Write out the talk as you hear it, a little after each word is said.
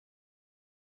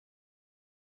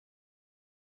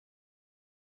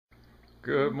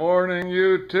Good morning,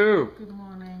 you too. Good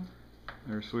morning.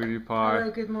 There's Sweetie Pie.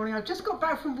 Hello, good morning. I've just got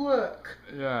back from work.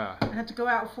 Yeah. I had to go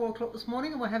out at 4 o'clock this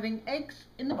morning and we're having eggs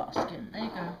in the basket. There you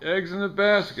go. Eggs in the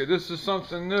basket. This is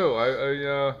something new.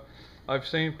 I've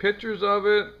seen pictures of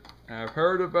it. I've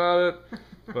heard about it.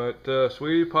 But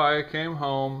Sweetie Pie came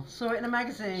home. Saw it in a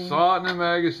magazine. Saw it in a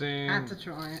magazine. Had to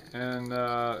try it.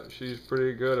 And she's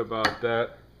pretty good about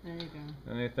that. There you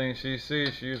go. Anything she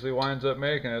sees, she usually winds up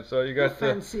making it. So you got How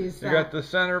fancy is that? you got the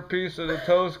centerpiece of the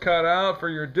toast cut out for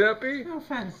your dippy. How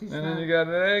fancy is and that? then you got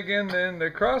an egg in the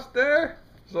crust there.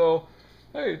 So,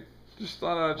 hey, just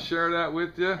thought I'd share that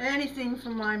with you. Anything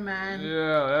for my man.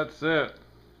 Yeah, that's it.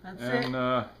 That's and,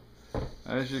 it.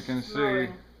 As you can Snowing.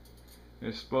 see,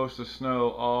 it's supposed to snow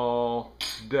all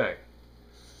day.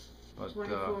 But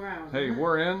 24 hours. hey,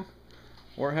 we're in.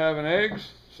 We're having eggs,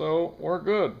 so we're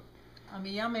good.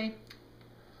 Yummy, yummy.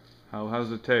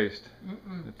 How's it taste?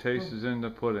 Mm-mm. The taste is in the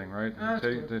pudding, right?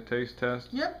 The taste test?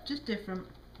 Yep, just different.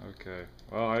 Okay.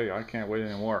 Well, I can't wait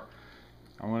anymore.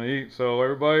 I'm going to eat. So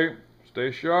everybody,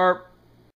 stay sharp.